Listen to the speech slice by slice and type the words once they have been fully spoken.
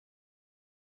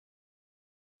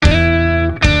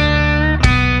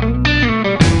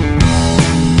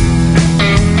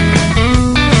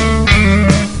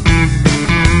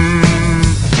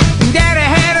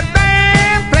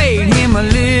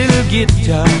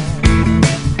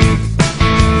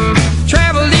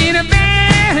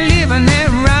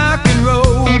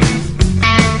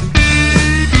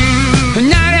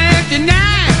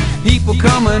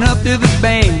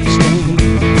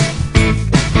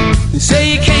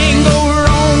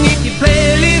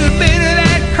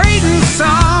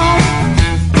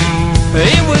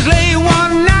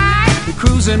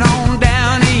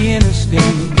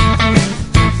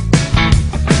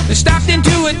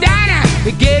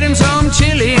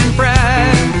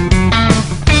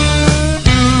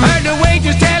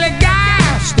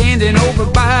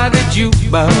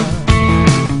jukebox.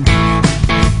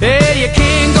 Hey, you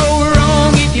can't go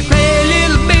wrong if you play a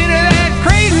little bit of that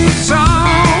crazy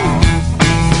song.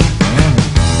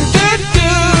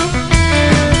 Do-do,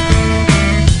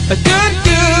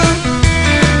 do-do,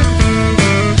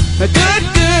 do-do.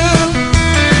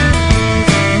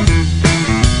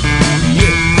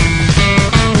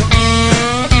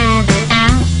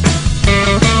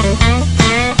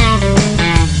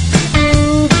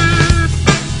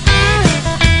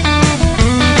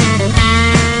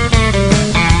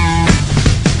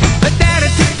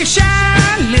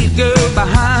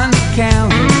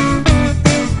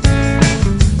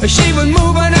 She was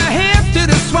moving her hips to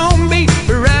the swan beat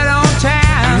right on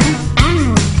time.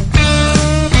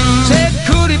 Said,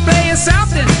 could he play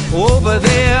something over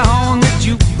there on the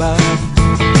jukebox?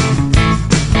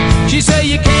 She said,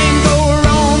 you can't go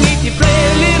wrong if you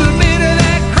play a little bit of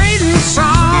that crazy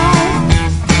song.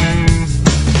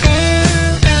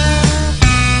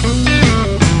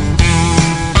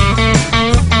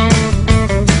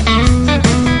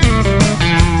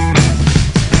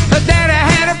 Her daddy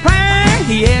had a plan.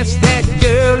 He asked that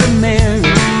girl to marry,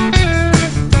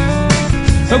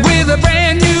 with a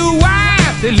brand new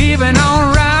wife, they're living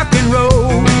on rock and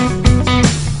roll.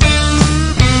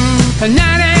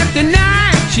 Night after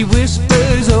night she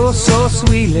whispers oh so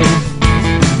sweetly,